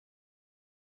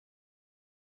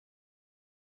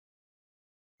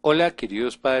Hola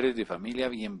queridos padres de familia,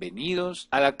 bienvenidos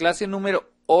a la clase número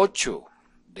 8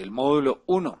 del módulo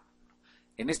 1.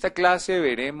 En esta clase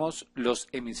veremos los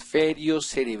hemisferios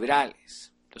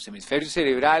cerebrales. Los hemisferios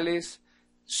cerebrales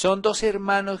son dos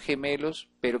hermanos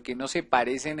gemelos, pero que no se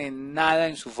parecen en nada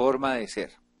en su forma de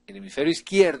ser. El hemisferio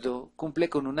izquierdo cumple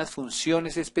con unas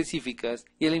funciones específicas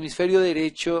y el hemisferio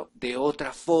derecho de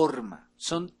otra forma.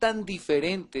 Son tan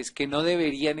diferentes que no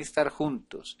deberían estar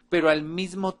juntos, pero al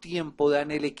mismo tiempo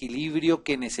dan el equilibrio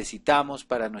que necesitamos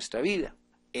para nuestra vida.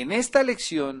 En esta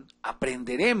lección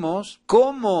aprenderemos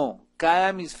cómo cada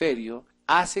hemisferio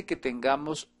hace que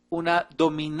tengamos una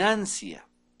dominancia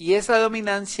y esa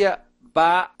dominancia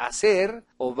va a hacer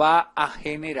o va a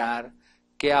generar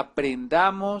que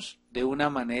aprendamos de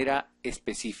una manera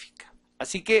específica.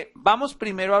 Así que vamos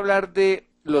primero a hablar de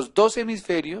los dos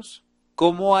hemisferios,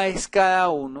 cómo es cada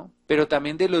uno, pero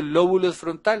también de los lóbulos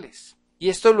frontales. Y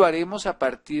esto lo haremos a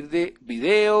partir de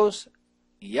videos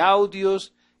y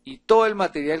audios y todo el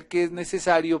material que es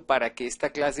necesario para que esta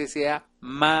clase sea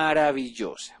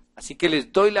maravillosa. Así que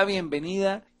les doy la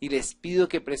bienvenida y les pido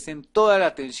que presten toda la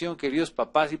atención, queridos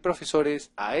papás y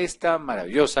profesores, a esta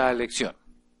maravillosa lección.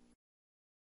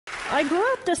 I grew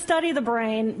up to study the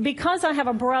brain because I have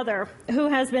a brother who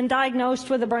has been diagnosed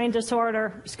with the brain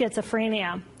disorder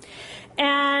schizophrenia.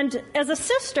 And as a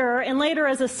sister and later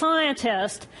as a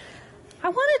scientist, I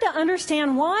wanted to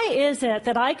understand why is it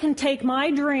that I can take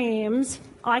my dreams,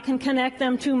 I can connect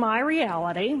them to my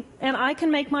reality, and I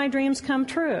can make my dreams come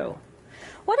true.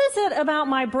 What is it about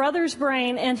my brother's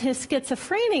brain and his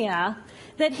schizophrenia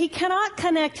that he cannot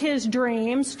connect his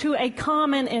dreams to a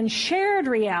common and shared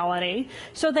reality,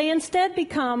 so they instead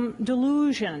become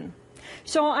delusion?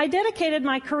 So I dedicated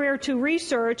my career to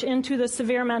research into the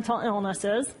severe mental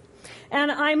illnesses,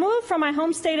 and I moved from my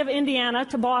home state of Indiana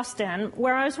to Boston,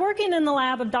 where I was working in the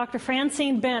lab of Dr.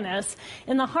 Francine Bennis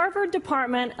in the Harvard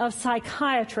Department of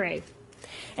Psychiatry.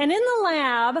 And in the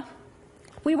lab,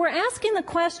 we were asking the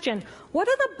question, what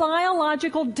are the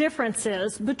biological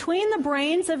differences between the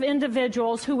brains of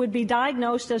individuals who would be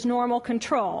diagnosed as normal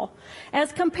control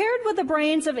as compared with the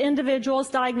brains of individuals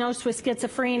diagnosed with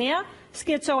schizophrenia,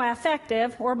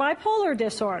 schizoaffective, or bipolar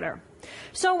disorder?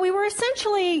 So we were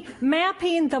essentially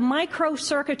mapping the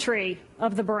microcircuitry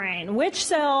of the brain, which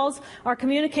cells are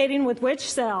communicating with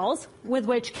which cells, with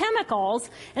which chemicals,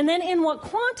 and then in what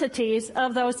quantities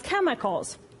of those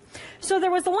chemicals. So there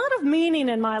was a lot of meaning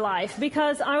in my life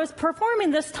because I was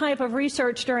performing this type of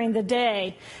research during the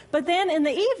day. But then in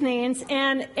the evenings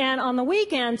and on the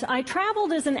weekends, I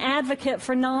traveled as an advocate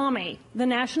for NAMI, the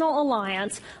National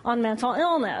Alliance on Mental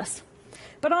Illness.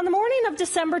 But on the morning of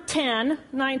December 10,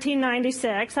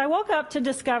 1996, I woke up to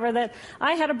discover that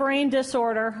I had a brain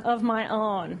disorder of my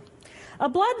own. A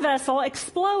blood vessel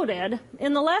exploded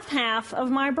in the left half of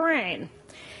my brain.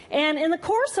 And in the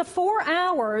course of 4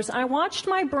 hours, I watched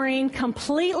my brain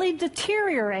completely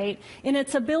deteriorate in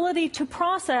its ability to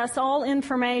process all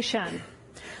information.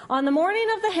 On the morning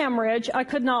of the hemorrhage, I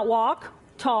could not walk,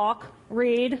 talk,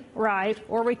 read, write,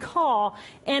 or recall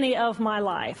any of my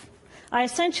life. I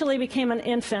essentially became an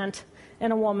infant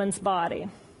in a woman's body.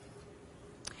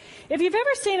 If you've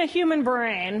ever seen a human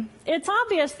brain, it's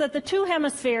obvious that the two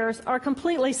hemispheres are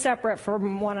completely separate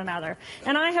from one another.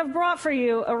 And I have brought for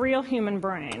you a real human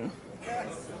brain.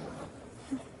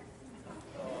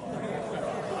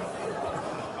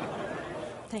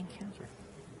 Thank you.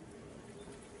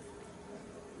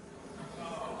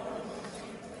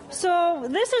 So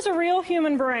this is a real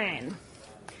human brain.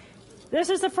 This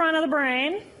is the front of the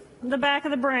brain, the back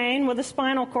of the brain with the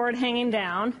spinal cord hanging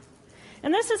down.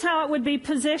 And this is how it would be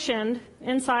positioned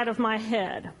inside of my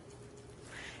head.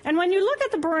 And when you look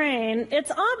at the brain, it's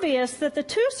obvious that the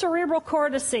two cerebral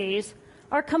cortices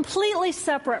are completely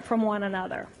separate from one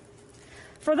another.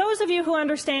 For those of you who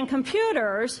understand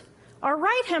computers, our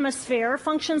right hemisphere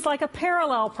functions like a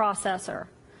parallel processor,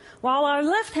 while our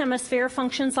left hemisphere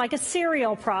functions like a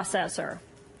serial processor.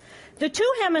 The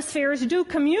two hemispheres do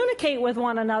communicate with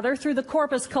one another through the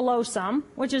corpus callosum,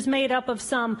 which is made up of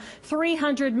some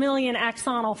 300 million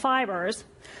axonal fibers.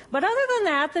 But other than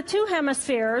that, the two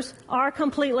hemispheres are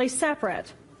completely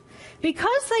separate.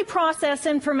 Because they process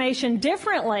information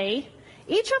differently,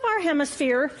 each of our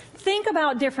hemispheres think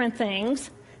about different things,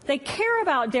 they care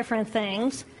about different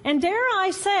things, and dare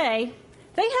I say,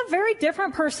 they have very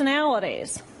different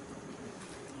personalities.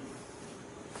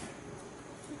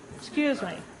 Excuse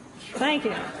me. Thank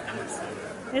you.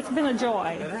 It's been a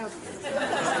joy.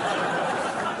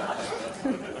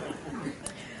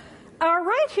 Our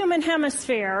right human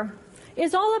hemisphere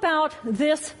is all about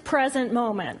this present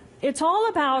moment. It's all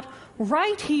about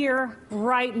right here,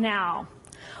 right now.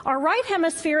 Our right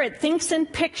hemisphere, it thinks in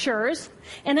pictures,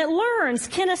 and it learns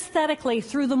kinesthetically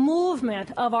through the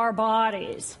movement of our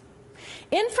bodies.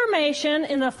 Information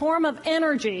in the form of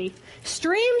energy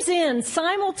streams in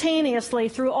simultaneously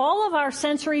through all of our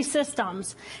sensory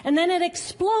systems, and then it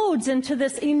explodes into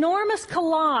this enormous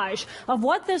collage of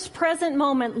what this present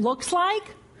moment looks like,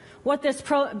 what this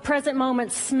present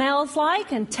moment smells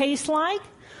like and tastes like,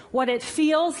 what it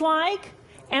feels like,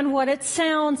 and what it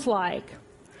sounds like.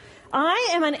 I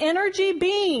am an energy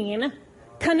being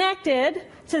connected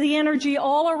to the energy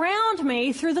all around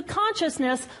me through the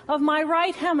consciousness of my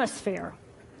right hemisphere.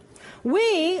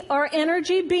 We are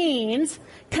energy beings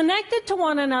connected to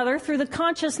one another through the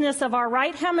consciousness of our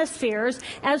right hemispheres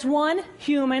as one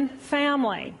human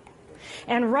family.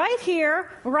 And right here,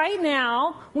 right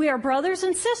now, we are brothers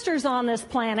and sisters on this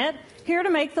planet, here to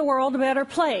make the world a better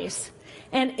place.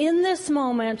 And in this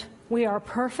moment, we are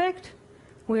perfect,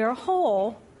 we are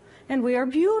whole, and we are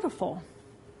beautiful.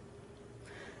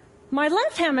 My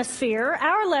left hemisphere,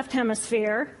 our left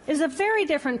hemisphere, is a very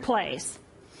different place.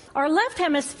 Our left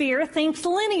hemisphere thinks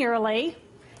linearly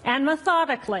and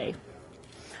methodically.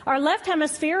 Our left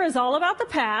hemisphere is all about the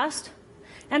past,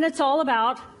 and it's all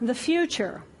about the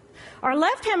future. Our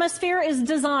left hemisphere is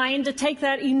designed to take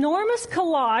that enormous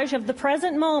collage of the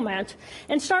present moment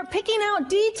and start picking out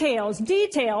details,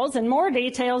 and more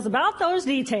details about those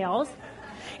details.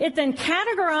 It then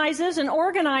categorizes and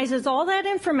organizes all that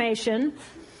information,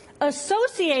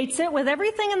 associates it with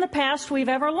everything in the past we've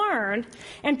ever learned,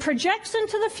 and projects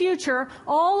into the future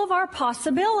all of our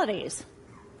possibilities.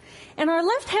 And our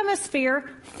left hemisphere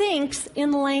thinks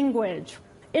in language.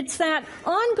 It's that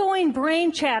ongoing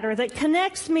brain chatter that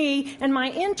connects me and my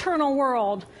internal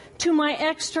world to my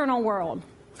external world.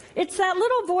 It's that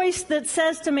little voice that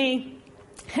says to me,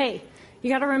 hey,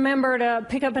 you got to remember to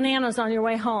pick up bananas on your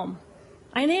way home.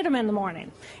 I need them in the morning.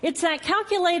 It's that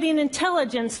calculating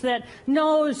intelligence that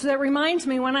reminds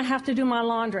me when I have to do my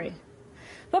laundry.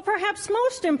 But perhaps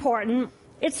most important,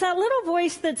 it's that little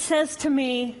voice that says to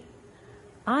me,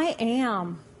 I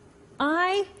am.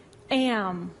 I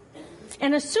am.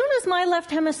 And as soon as my left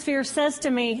hemisphere says to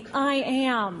me, I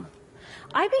am,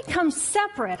 I become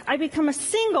separate. I become a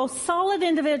single, solid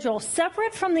individual,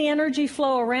 separate from the energy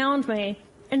flow around me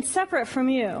and separate from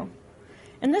you.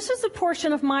 And this is the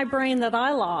portion of my brain that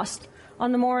I lost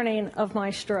on the morning of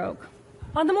my stroke.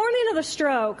 On the morning of the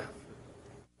stroke,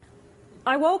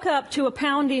 I woke up to a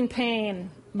pounding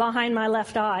pain behind my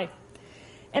left eye.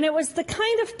 And it was the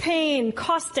kind of pain,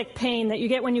 caustic pain, that you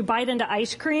get when you bite into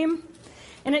ice cream.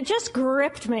 And it just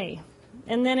gripped me,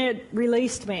 and then it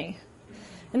released me.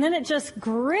 And then it just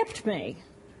gripped me,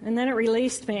 and then it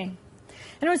released me.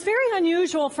 And it was very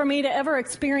unusual for me to ever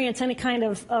experience any kind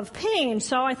of pain,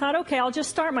 so I thought, okay, I'll just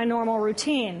start my normal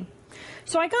routine.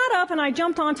 So I got up and I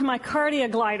jumped onto my cardio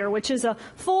glider, which is a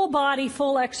full body,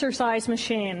 full exercise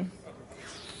machine.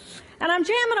 And I'm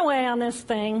jamming away on this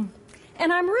thing,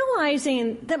 and I'm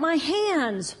realizing that my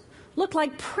hands look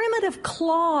like primitive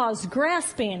claws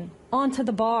grasping onto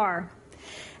the bar.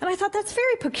 And I thought, that's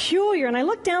very peculiar. And I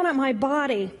looked down at my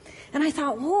body, and I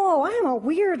thought, whoa, I'm a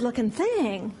weird-looking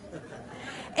thing.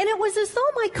 And it was as though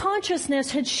my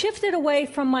consciousness had shifted away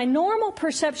from my normal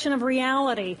perception of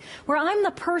reality, where I'm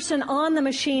the person on the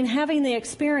machine having the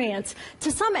experience,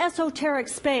 to some esoteric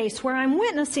space where I'm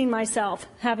witnessing myself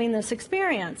having this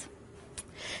experience.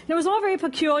 And it was all very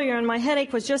peculiar, and my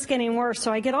headache was just getting worse,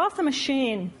 so I get off the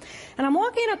machine, and I'm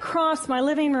walking across my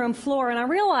living room floor, and I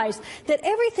realize that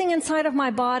everything inside of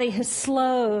my body has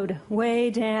slowed way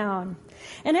down.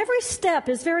 And every step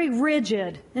is very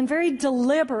rigid and very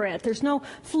deliberate. There's no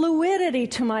fluidity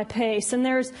to my pace, and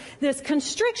there's this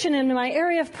constriction in my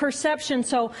area of perception,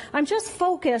 so I'm just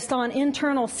focused on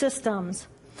internal systems.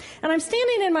 And I'm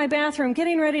standing in my bathroom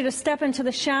getting ready to step into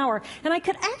the shower, and I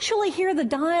could actually hear the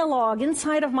dialogue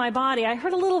inside of my body. I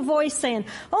heard a little voice saying,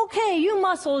 okay, you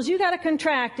muscles, you got to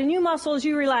contract, and you muscles,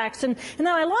 you relax. And then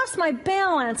I lost my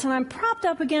balance, and I'm propped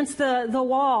up against the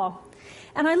wall.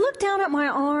 And I looked down at my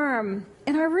arm,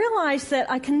 and I realized that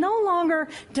I can no longer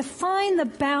define the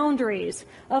boundaries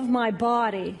of my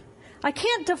body. I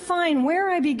can't define where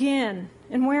I begin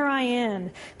and where I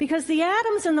end, because the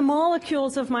atoms and the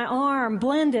molecules of my arm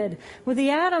blended with the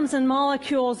atoms and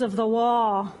molecules of the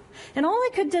wall. And all I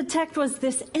could detect was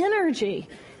this energy.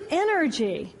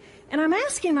 And I'm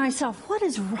asking myself, what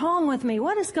is wrong with me?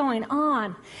 What is going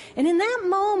on? And in that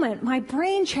moment, my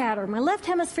brain chatter, my left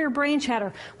hemisphere brain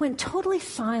chatter, went totally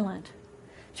silent.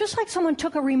 Just like someone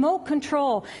took a remote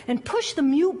control and pushed the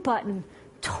mute button.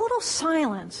 Total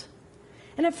silence.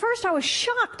 And at first I was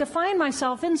shocked to find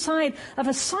myself inside of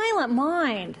a silent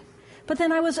mind. But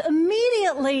then I was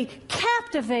immediately captured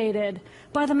captivated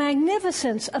by the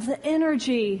magnificence of the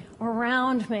energy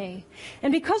around me.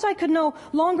 And because I could no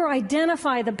longer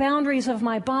identify the boundaries of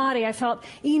my body, I felt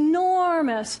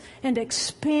enormous and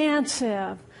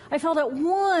expansive. I felt at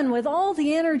one with all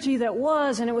the energy that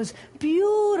was, and it was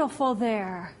beautiful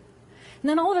there. And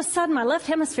then all of a sudden, my left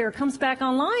hemisphere comes back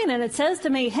online, and it says to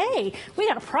me, hey, we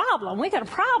got a problem, we got a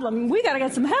problem, we got to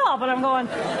get some help. And I'm going,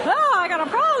 oh, I got a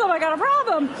problem, I got a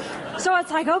problem. So it's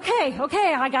like, okay,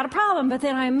 I got a problem. But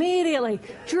then I immediately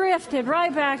drifted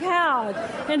right back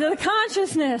out into the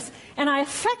consciousness, and I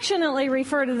affectionately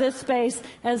refer to this space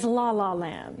as La La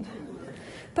Land.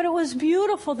 But it was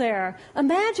beautiful there.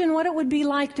 Imagine what it would be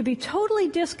like to be totally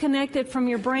disconnected from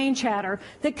your brain chatter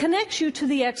that connects you to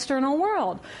the external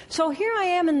world. So here I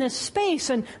am in this space,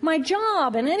 and my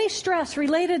job and any stress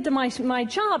related to my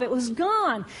job, it was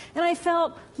gone. And I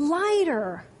felt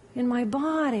lighter in my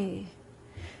body.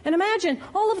 And imagine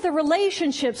all of the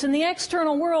relationships in the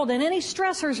external world and any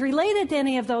stressors related to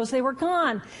any of those, they were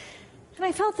gone. And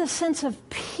I felt this sense of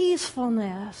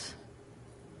peacefulness.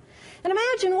 And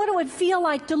imagine what it would feel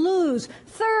like to lose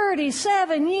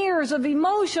 37 years of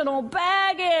emotional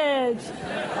baggage.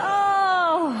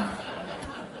 Oh,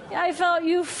 I felt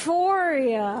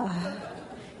euphoria.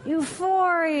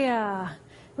 Euphoria.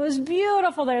 It was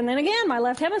beautiful there. And then again, my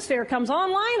left hemisphere comes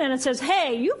online and it says,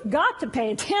 hey, you've got to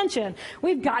pay attention.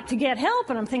 We've got to get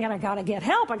help. And I'm thinking, I got to get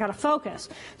help. I got to focus.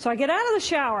 So I get out of the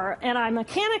shower and I'm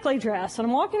mechanically dressed and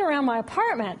I'm walking around my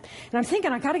apartment and I'm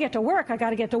thinking, I got to get to work. I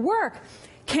got to get to work.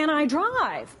 Can I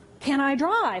drive? Can I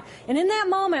drive? And in that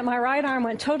moment, my right arm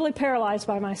went totally paralyzed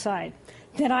by my side.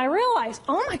 Then I realized,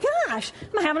 oh my gosh,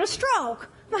 I'm having a stroke.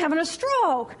 I'm having a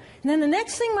stroke. And then the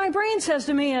next thing my brain says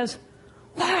to me is,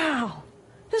 wow,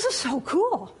 this is so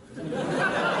cool.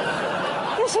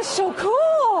 This is so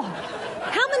cool.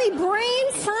 How many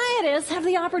brain scientists have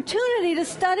the opportunity to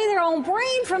study their own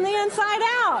brain from the inside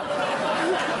out?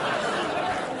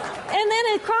 And then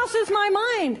it crosses my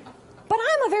mind, but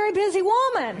I'm a very busy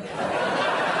woman.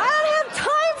 I don't have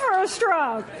time for a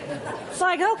stroke. It's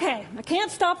like, okay, I can't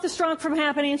stop the stroke from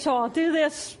happening, so I'll do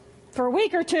this for a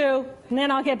week or two, and then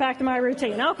I'll get back to my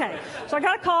routine. Okay, so I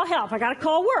got to call help. I got to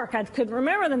call work. I couldn't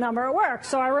remember the number at work.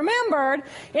 So I remembered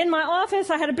in my office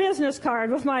I had a business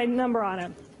card with my number on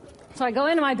it. So I go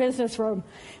into my business room.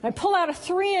 I pull out a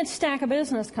 3-inch stack of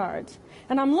business cards.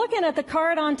 And I'm looking at the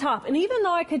card on top. And even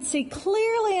though I could see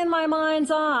clearly in my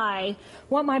mind's eye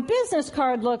what my business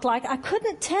card looked like, I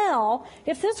couldn't tell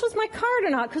if this was my card or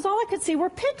not, because all I could see were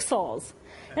pixels.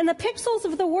 And the pixels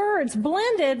of the words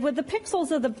blended with the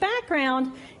pixels of the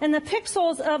background and the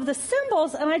pixels of the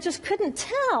symbols, and I just couldn't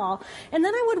tell. And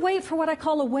then I would wait for what I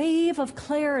call a wave of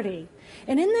clarity.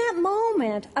 And in that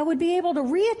moment, I would be able to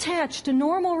reattach to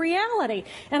normal reality.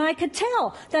 And I could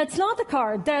tell, that's not the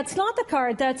card, that's not the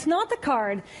card, that's not the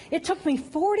card. It took me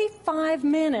 45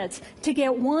 minutes to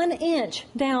get 1 inch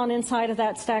down inside of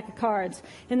that stack of cards.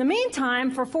 In the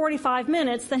meantime, for 45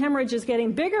 minutes, the hemorrhage is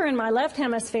getting bigger in my left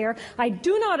hemisphere. I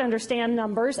do not understand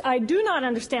numbers. I do not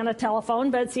understand a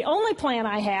telephone, but it's the only plan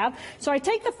I have. So I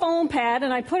take the phone pad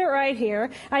and I put it right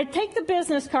here. I take the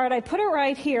business card, I put it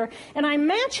right here, and I'm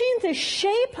matching the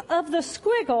shape of the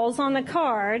squiggles on the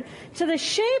card to the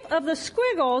shape of the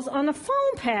squiggles on the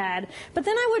phone pad. But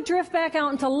then I would drift back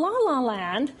out into La La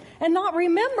Land and not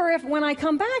remember if when I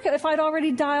come back if I'd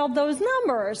already dialed those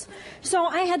numbers. So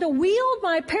I had to wield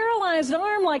my paralyzed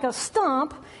arm like a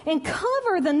stump and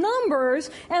cover the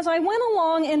numbers as I went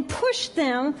along and push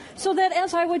them so that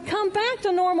as I would come back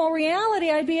to normal reality,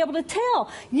 I'd be able to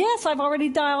tell, yes, I've already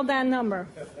dialed that number.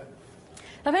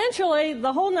 Eventually,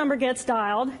 the whole number gets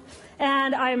dialed,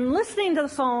 and I'm listening to the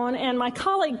phone, and my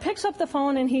colleague picks up the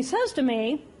phone, and he says to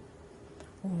me,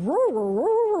 and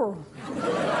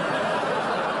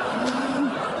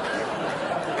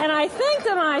I think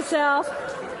to myself,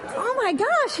 oh my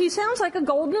gosh, he sounds like a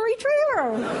golden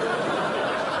retriever.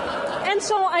 And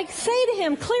so I say to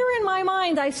him, clear in my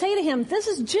mind, I say to him, this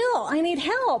is Jill, I need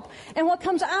help. And what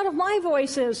comes out of my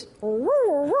voice is,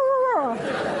 and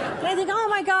I think, oh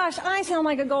my gosh, I sound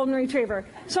like a golden retriever.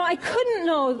 So I didn't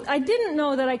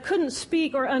know that I couldn't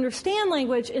speak or understand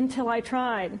language until I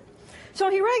tried. So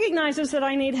he recognizes that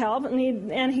I need help, and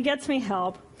he gets me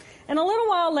help. And a little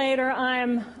while later,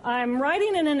 I'm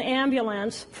riding in an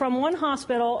ambulance from one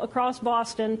hospital across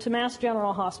Boston to Mass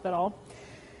General Hospital.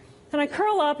 And I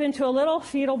curl up into a little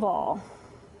fetal ball.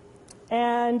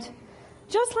 And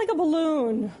just like a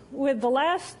balloon with the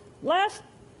last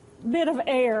bit of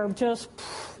air just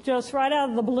right out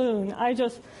of the balloon, I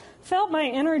just felt my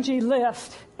energy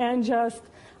lift and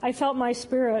I felt my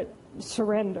spirit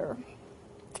surrender.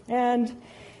 And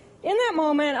In that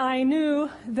moment, I knew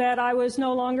that I was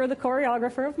no longer the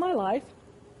choreographer of my life,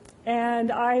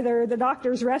 and either the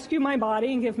doctors rescue my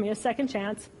body and give me a second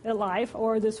chance at life,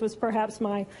 or this was perhaps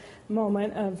my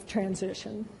moment of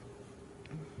transition.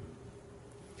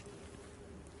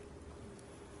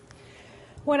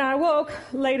 When I woke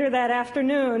later that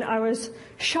afternoon, I was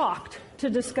shocked to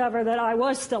discover that I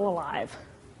was still alive.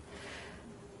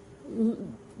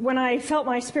 When I felt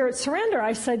my spirit surrender,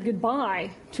 I said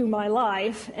goodbye to my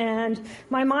life, and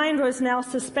my mind was now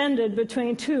suspended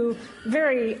between two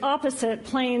very opposite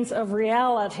planes of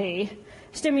reality.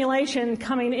 Stimulation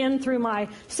coming in through my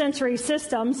sensory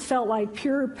systems felt like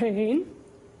pure pain.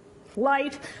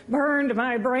 Light burned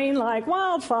my brain like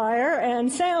wildfire,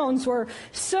 and sounds were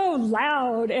so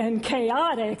loud and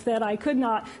chaotic that I could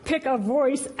not pick a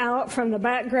voice out from the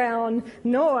background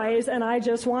noise, and I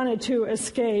just wanted to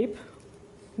escape.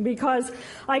 Because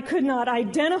I could not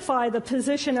identify the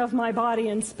position of my body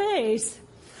in space,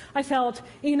 I felt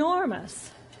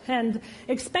enormous and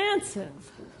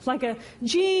expansive, like a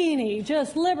genie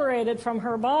just liberated from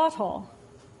her bottle.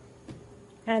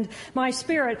 And my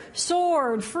spirit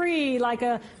soared free like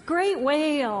a great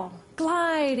whale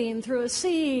gliding through a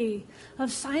sea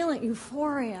of silent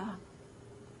euphoria.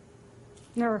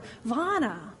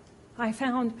 Nirvana. I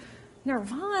found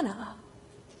nirvana.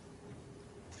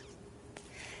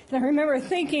 And I remember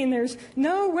thinking there's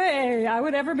no way I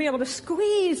would ever be able to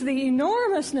squeeze the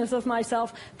enormousness of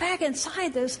myself back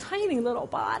inside this tiny little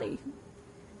body.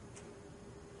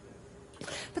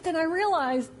 But then I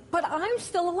realized, but I'm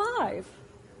still alive.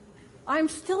 I'm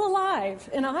still alive,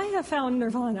 and I have found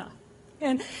nirvana.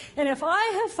 And if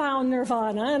I have found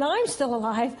nirvana and I'm still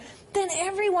alive, then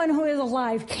everyone who is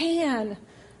alive can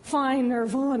find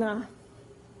nirvana.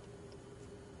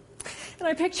 And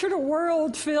I pictured a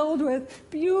world filled with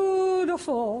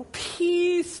beautiful,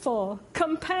 peaceful,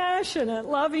 compassionate,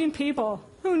 loving people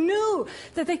who knew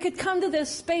that they could come to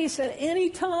this space at any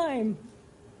time,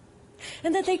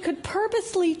 and that they could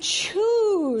purposely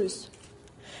choose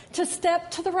to step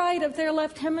to the right of their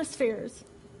left hemispheres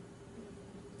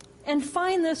and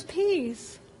find this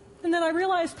peace. And then I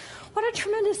realized what a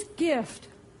tremendous gift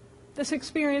this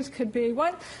experience could be.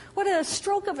 What a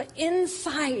stroke of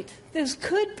insight this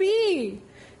could be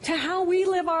to how we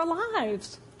live our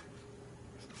lives.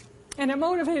 And it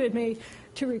motivated me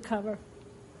to recover.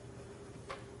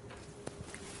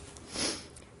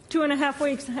 2.5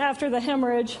 weeks after the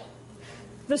hemorrhage,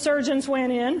 the surgeons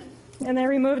went in and they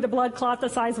removed a blood clot the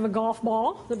size of a golf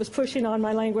ball that was pushing on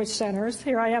my language centers.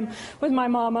 Here I am with my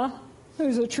mama,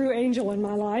 who's a true angel in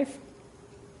my life.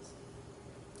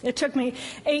 It took me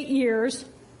 8 years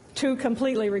to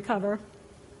completely recover.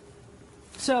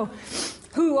 So,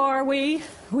 who are we?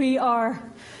 We are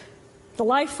the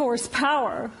life force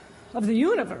power of the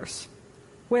universe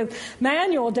with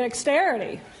manual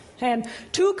dexterity and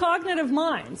 2 cognitive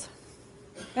minds.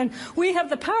 And we have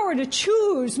the power to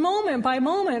choose moment by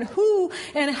moment who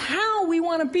and how we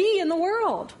want to be in the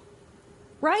world.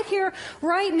 Right here,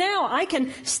 right now, I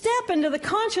can step into the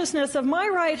consciousness of my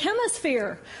right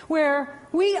hemisphere where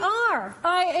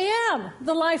I am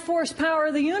the life force power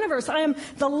of the universe. I am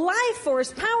the life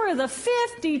force power of the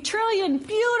 50 trillion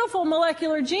beautiful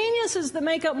molecular geniuses that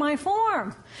make up my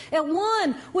form, at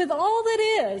one with all that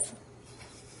is.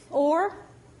 Or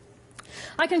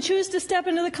I can choose to step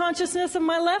into the consciousness of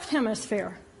my left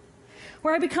hemisphere,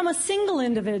 where I become a single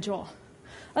individual,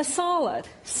 a solid,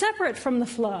 separate from the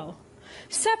flow,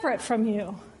 separate from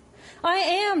you. I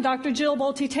am Dr. Jill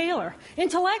Bolte Taylor,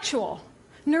 intellectual,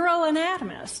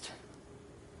 neuroanatomist.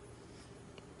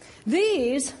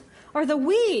 These are the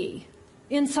we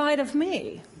inside of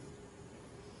me.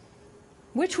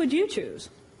 Which would you choose?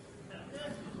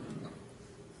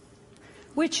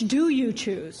 Which do you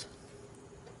choose?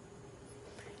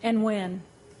 And when?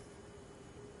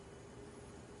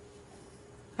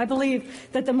 I believe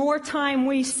that the more time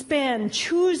we spend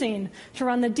choosing to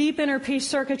run the deep inner peace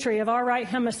circuitry of our right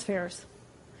hemispheres,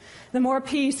 the more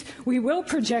peace we will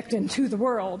project into the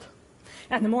world,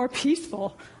 and the more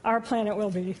peaceful our planet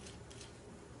will be.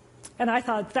 And I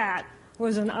thought that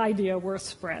was an idea worth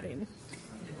spreading.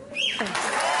 Thank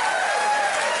you.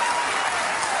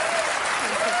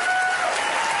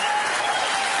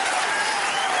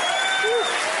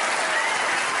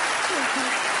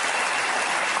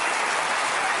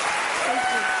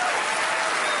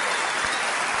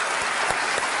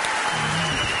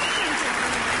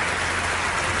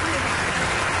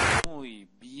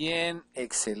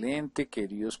 Excelente,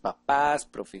 queridos papás,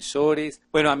 profesores.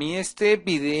 Bueno, a mí este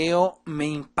video me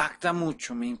impacta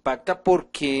mucho, me impacta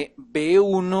porque ve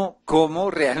uno cómo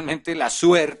realmente la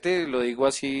suerte, lo digo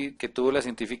así, que tuvo la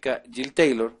científica Jill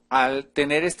Taylor al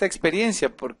tener esta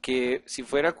experiencia, porque si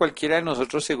fuera cualquiera de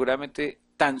nosotros seguramente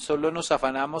tan solo nos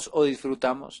afanamos o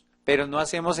disfrutamos, pero no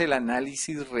hacemos el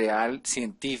análisis real,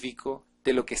 científico,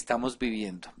 de lo que estamos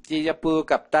viviendo. Y ella pudo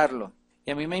captarlo. Y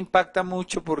a mí me impacta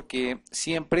mucho porque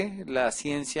siempre la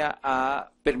ciencia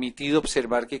ha permitido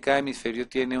observar que cada hemisferio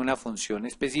tiene una función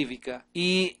específica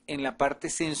y en la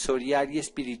parte sensorial y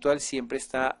espiritual siempre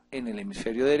está en el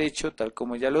hemisferio derecho, tal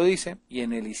como ella lo dice, y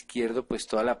en el izquierdo pues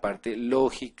toda la parte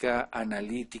lógica,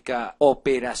 analítica,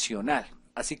 operacional.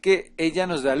 Así que ella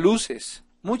nos da luces,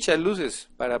 muchas luces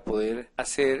para poder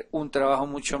hacer un trabajo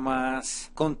mucho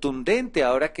más contundente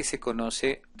ahora que se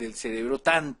conoce del cerebro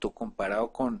tanto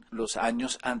comparado con los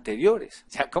años anteriores.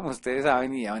 Ya como ustedes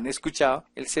saben y ya han escuchado,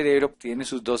 el cerebro tiene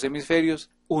sus dos hemisferios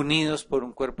unidos por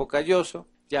un cuerpo calloso.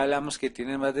 Ya hablamos que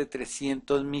tienen más de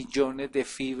 300 millones de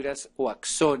fibras o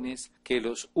axones que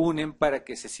los unen para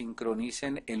que se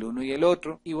sincronicen el uno y el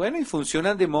otro. Y bueno, y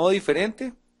funcionan de modo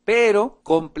diferente, pero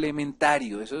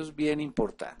complementario. Eso es bien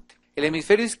importante. El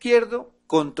hemisferio izquierdo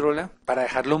controla, para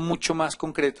dejarlo mucho más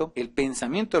concreto, el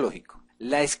pensamiento lógico,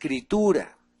 la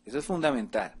escritura, eso es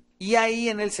fundamental. Y ahí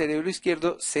en el cerebro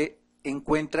izquierdo se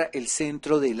encuentra el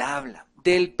centro del habla,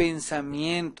 del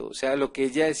pensamiento, o sea, lo que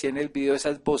ella decía en el video,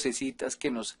 esas vocecitas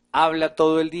que nos habla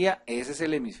todo el día, ese es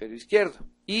el hemisferio izquierdo.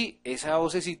 Y esa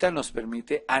vocecita nos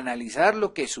permite analizar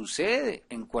lo que sucede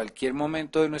en cualquier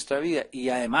momento de nuestra vida. Y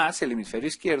además el hemisferio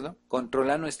izquierdo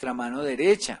controla nuestra mano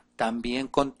derecha. También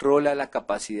controla la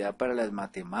capacidad para las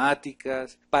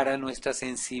matemáticas, para nuestra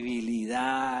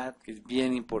sensibilidad, que es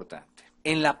bien importante.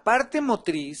 En la parte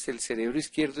motriz, el cerebro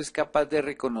izquierdo es capaz de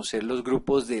reconocer los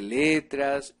grupos de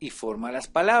letras y forma las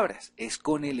palabras. Es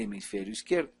con el hemisferio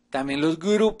izquierdo. También los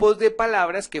grupos de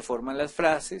palabras que forman las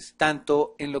frases,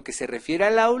 tanto en lo que se refiere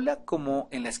al aula como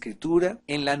en la escritura,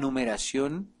 en la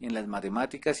numeración, en las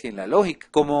matemáticas y en la lógica,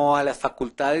 como a las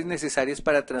facultades necesarias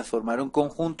para transformar un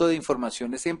conjunto de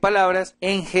informaciones en palabras,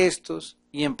 en gestos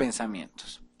y en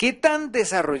pensamientos. ¿Qué tan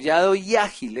desarrollado y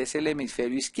ágil es el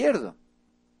hemisferio izquierdo?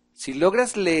 Si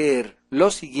logras leer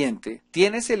lo siguiente,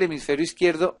 tienes el hemisferio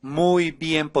izquierdo muy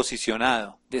bien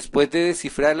posicionado. Después de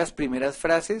descifrar las primeras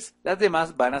frases, las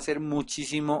demás van a ser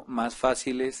muchísimo más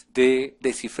fáciles de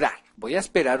descifrar. Voy a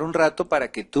esperar un rato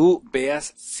para que tú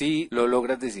veas si lo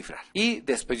logras descifrar. Y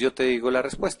después yo te digo la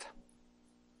respuesta.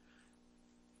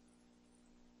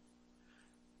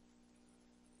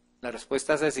 La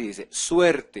respuesta es así, dice,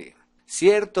 suerte.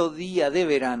 Cierto día de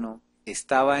verano,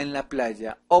 estaba en la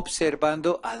playa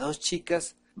observando a dos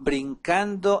chicas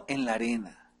brincando en la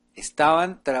arena.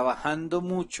 Estaban trabajando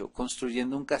mucho,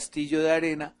 construyendo un castillo de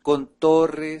arena con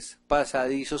torres,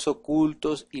 pasadizos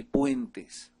ocultos y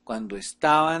puentes. Cuando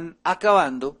estaban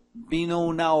acabando, vino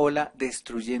una ola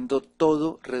destruyendo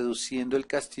todo, reduciendo el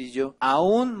castillo a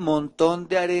un montón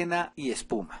de arena y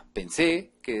espuma.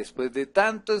 Pensé que después de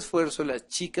tanto esfuerzo las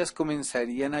chicas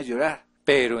comenzarían a llorar.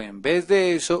 Pero en vez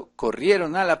de eso,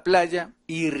 corrieron a la playa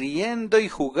y riendo y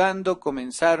jugando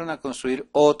comenzaron a construir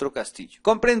otro castillo.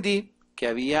 Comprendí que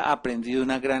había aprendido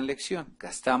una gran lección.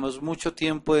 Gastamos mucho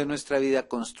tiempo de nuestra vida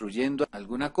construyendo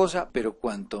alguna cosa, pero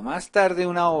cuanto más tarde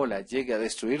una ola llegue a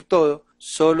destruir todo,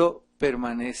 solo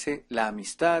permanece la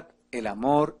amistad, el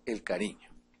amor, el cariño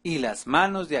y las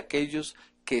manos de aquellos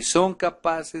que son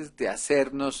capaces de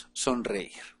hacernos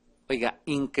sonreír. Oiga,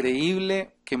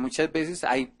 increíble que muchas veces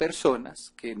hay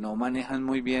personas que no manejan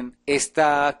muy bien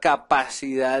esta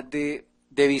capacidad de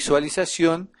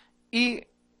visualización y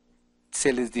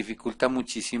se les dificulta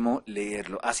muchísimo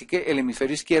leerlo. Así que el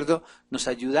hemisferio izquierdo nos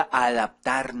ayuda a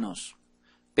adaptarnos.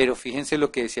 Pero fíjense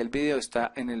lo que decía el video,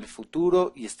 está en el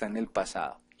futuro y está en el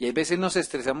pasado. Y hay veces nos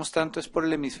estresamos tanto es por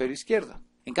el hemisferio izquierdo.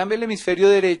 En cambio el hemisferio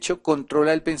derecho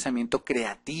controla el pensamiento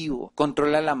creativo,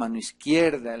 controla la mano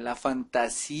izquierda, la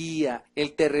fantasía,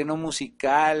 el terreno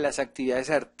musical, las actividades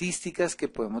artísticas que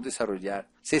podemos desarrollar.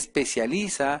 Se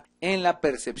especializa en la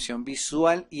percepción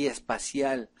visual y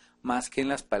espacial, más que en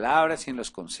las palabras y en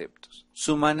los conceptos.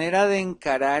 Su manera de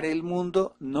encarar el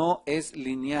mundo no es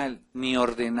lineal, ni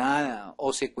ordenada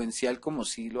o secuencial como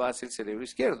sí lo hace el cerebro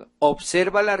izquierdo.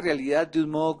 Observa la realidad de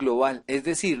un modo global, es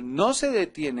decir, no se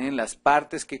detiene en las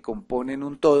partes que componen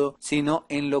un todo, sino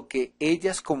en lo que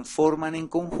ellas conforman en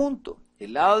conjunto.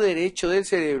 El lado derecho del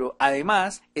cerebro,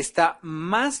 además, está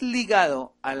más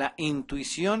ligado a la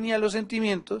intuición y a los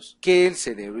sentimientos que el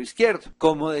cerebro izquierdo.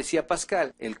 Como decía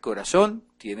Pascal, el corazón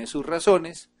tiene sus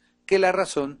razones que la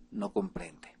razón no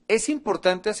comprende. es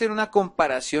importante hacer una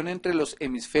comparación entre los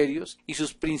hemisferios y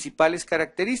sus principales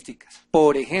características.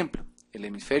 Por ejemplo, el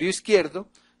hemisferio izquierdo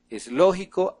es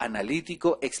lógico,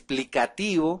 analítico,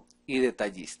 explicativo y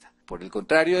detallista. Por el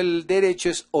contrario, el derecho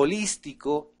es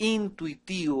holístico,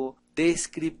 intuitivo,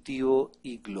 descriptivo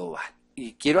y global.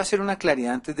 Y quiero hacer una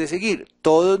claridad antes de seguir.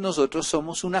 Todos nosotros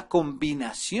somos una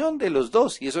combinación de los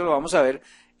dos y eso lo vamos a ver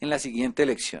en la siguiente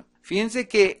lección. Fíjense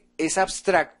que es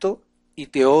abstracto y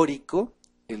teórico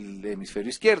el hemisferio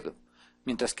izquierdo,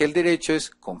 mientras que el derecho es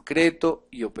concreto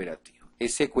y operativo.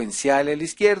 Es secuencial el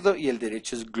izquierdo y el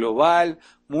derecho es global,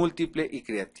 múltiple y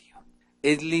creativo.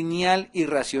 Es lineal y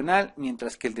racional,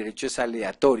 mientras que el derecho es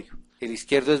aleatorio. El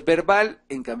izquierdo es verbal,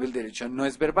 en cambio el derecho no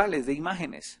es verbal, es de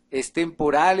imágenes. Es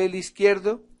temporal el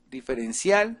izquierdo,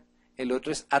 diferencial, el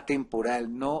otro es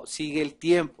atemporal, no sigue el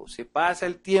tiempo, se pasa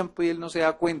el tiempo y él no se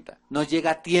da cuenta, no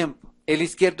llega a tiempo. El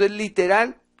izquierdo es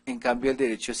literal, en cambio el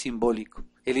derecho es simbólico.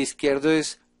 El izquierdo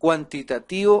es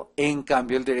cuantitativo, en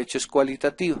cambio el derecho es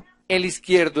cualitativo. El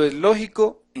izquierdo es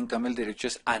lógico, en cambio el derecho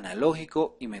es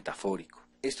analógico y metafórico.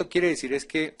 Esto quiere decir es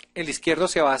que el izquierdo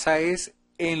se basa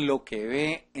en lo que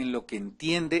ve, en lo que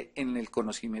entiende, en el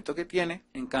conocimiento que tiene,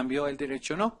 en cambio el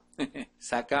derecho no.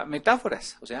 Saca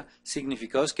metáforas, o sea,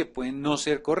 significados que pueden no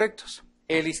ser correctos.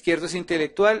 El izquierdo es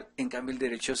intelectual, en cambio el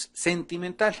derecho es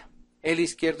sentimental. El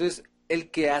izquierdo es el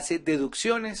que hace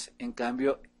deducciones, en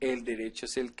cambio el derecho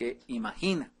es el que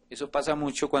imagina. Eso pasa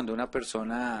mucho cuando una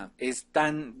persona es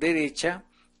tan derecha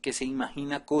que se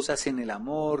imagina cosas en el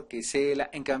amor, que cela,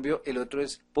 en cambio el otro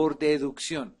es por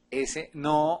deducción. Ese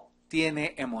no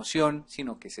tiene emoción,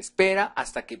 sino que se espera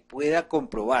hasta que pueda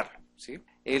comprobarlo, ¿sí?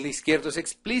 El izquierdo es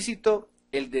explícito,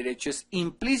 el derecho es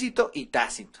implícito y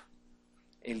tácito.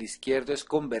 El izquierdo es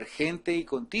convergente y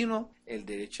continuo, el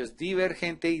derecho es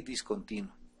divergente y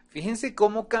discontinuo. Fíjense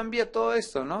cómo cambia todo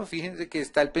esto, ¿no? Fíjense que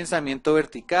está el pensamiento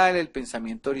vertical, el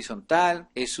pensamiento horizontal,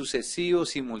 es sucesivo,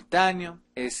 simultáneo,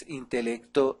 es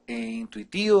intelecto e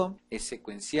intuitivo, es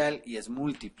secuencial y es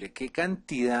múltiple. Qué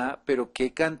cantidad, pero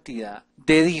qué cantidad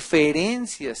de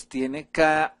diferencias tiene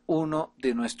cada uno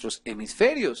de nuestros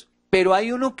hemisferios. Pero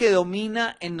hay uno que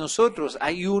domina en nosotros,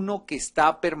 hay uno que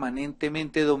está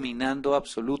permanentemente dominando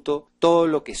absoluto todo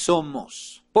lo que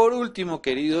somos. Por último,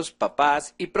 queridos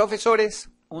papás y profesores,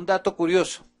 un dato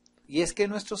curioso, y es que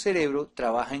nuestro cerebro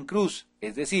trabaja en cruz,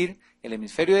 es decir, el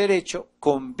hemisferio derecho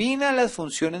combina las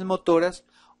funciones motoras,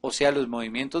 o sea, los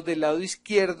movimientos del lado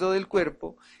izquierdo del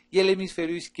cuerpo, y el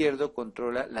hemisferio izquierdo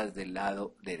controla las del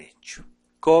lado derecho.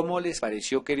 ¿Cómo les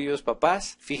pareció, queridos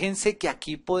papás? Fíjense que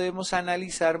aquí podemos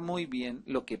analizar muy bien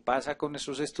lo que pasa con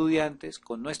nuestros estudiantes,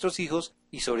 con nuestros hijos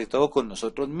y sobre todo con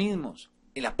nosotros mismos.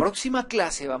 En la próxima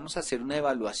clase vamos a hacer una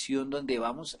evaluación donde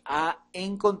vamos a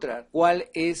encontrar cuál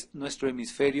es nuestro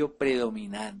hemisferio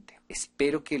predominante.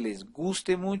 Espero que les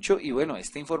guste mucho y bueno,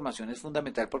 esta información es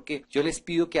fundamental porque yo les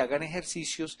pido que hagan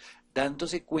ejercicios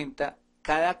dándose cuenta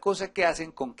cada cosa que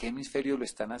hacen con qué hemisferio lo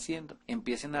están haciendo.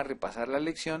 Empiecen a repasar la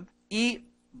lección y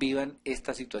vivan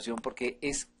esta situación porque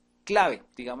es clave,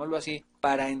 digámoslo así,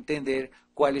 para entender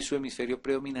cuál es su hemisferio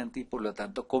predominante y por lo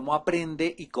tanto cómo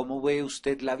aprende y cómo ve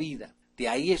usted la vida. De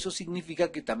ahí eso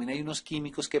significa que también hay unos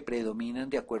químicos que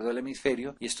predominan de acuerdo al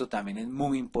hemisferio y esto también es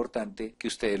muy importante que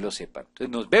ustedes lo sepan. Entonces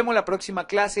nos vemos la próxima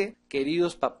clase,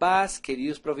 queridos papás,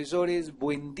 queridos profesores,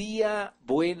 buen día,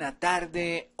 buena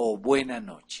tarde o buena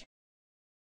noche.